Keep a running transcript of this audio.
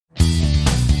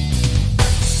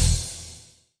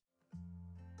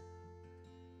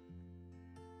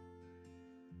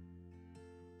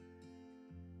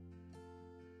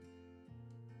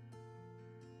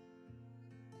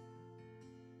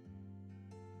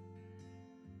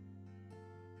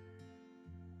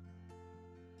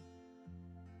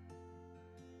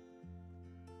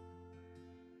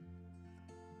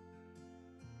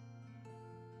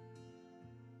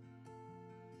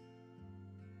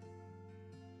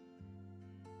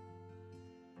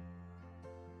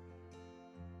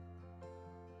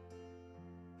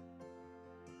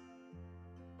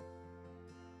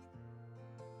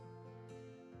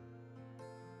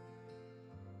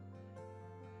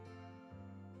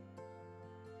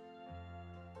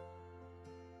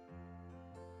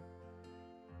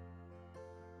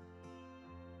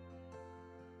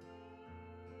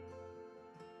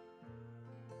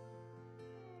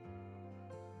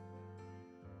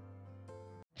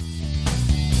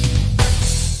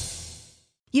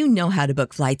You know how to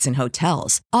book flights and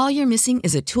hotels. All you're missing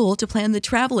is a tool to plan the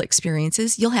travel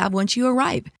experiences you'll have once you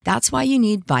arrive. That's why you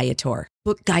need Viator.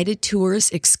 Book guided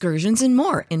tours, excursions, and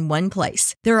more in one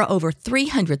place. There are over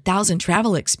 300,000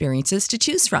 travel experiences to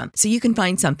choose from, so you can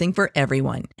find something for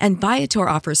everyone. And Viator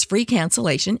offers free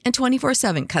cancellation and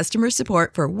 24/7 customer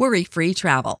support for worry-free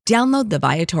travel. Download the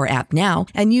Viator app now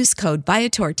and use code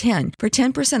Viator10 for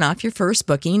 10% off your first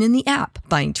booking in the app.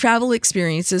 Find travel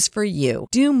experiences for you.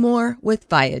 Do more with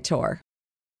Viator.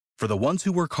 For the ones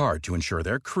who work hard to ensure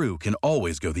their crew can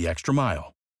always go the extra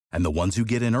mile, and the ones who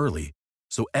get in early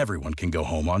so everyone can go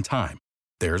home on time,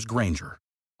 there's Grainger,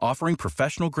 offering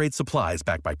professional-grade supplies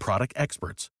backed by product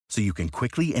experts so you can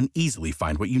quickly and easily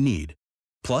find what you need.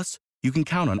 Plus, you can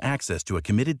count on access to a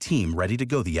committed team ready to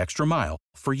go the extra mile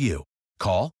for you.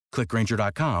 Call, click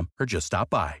Grainger.com, or just stop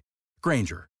by.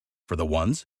 Grainger, for the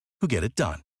ones who get it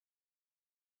done.